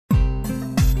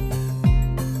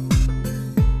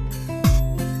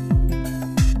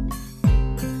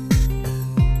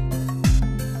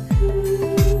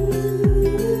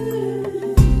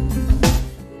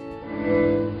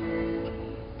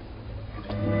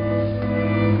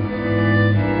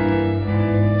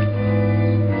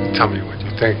tell me what you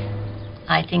think.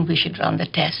 I think we should run the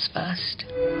tests first.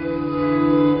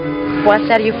 What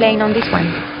are you playing on this one?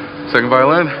 Second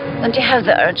violin? Don't you have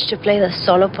the urge to play the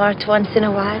solo part once in a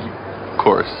while? Of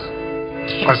course.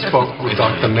 I spoke with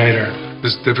Dr. Nader.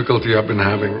 This difficulty I've been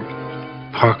having,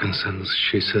 Parkinson's,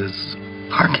 she says.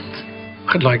 Parkinson's?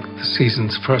 I'd like the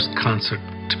season's first concert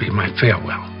to be my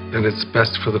farewell. And it's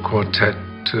best for the quartet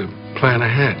to plan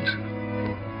ahead.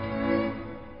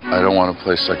 I don't want to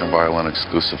play second violin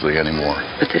exclusively anymore.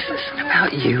 But this isn't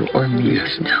about you or me.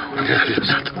 No, it's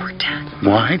about the quartet.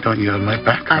 Why don't you have my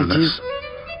back on this?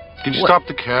 Can you stop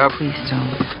the cab? Please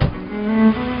don't.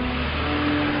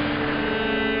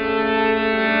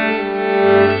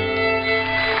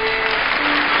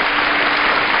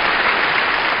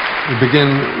 We begin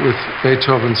with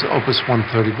Beethoven's Opus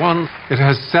 131. It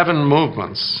has 7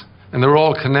 movements, and they're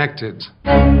all connected.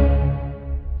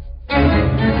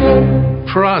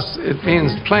 For us, it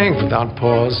means playing without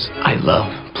pause. I love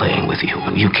playing with you.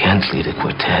 You can't lead a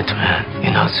quartet, man.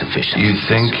 You're not sufficient. You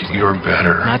think you're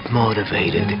better? Not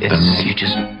motivated. It's you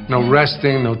just... No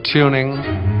resting, no tuning.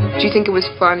 Do you think it was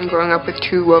fun growing up with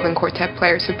 2 roving quartet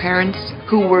players with parents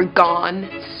who were gone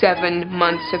 7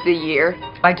 months of the year?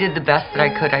 I did the best that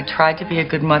I could. I tried to be a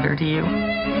good mother to you.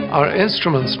 Our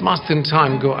instruments must in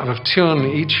time go out of tune,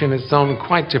 each in its own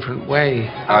quite different way.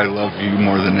 I love you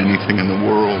more than anything in the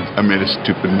world. I made a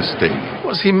stupid mistake.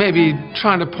 Was he maybe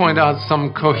trying to point out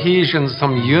some cohesion,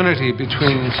 some unity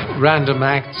between random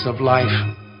acts of life?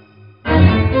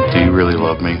 Do you really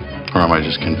love me? Or am I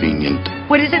just convenient?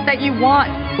 What is it that you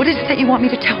want? What is it that you want me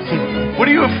to tell you? What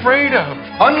are you afraid of?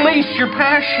 Unleash your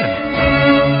passion.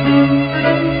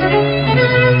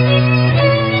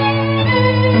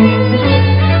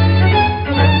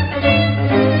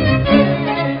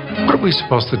 What are we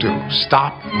supposed to do?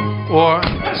 Stop? Or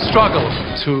struggle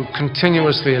to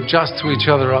continuously adjust to each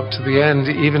other up to the end,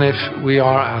 even if we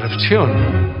are out of tune?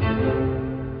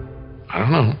 I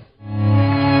don't know.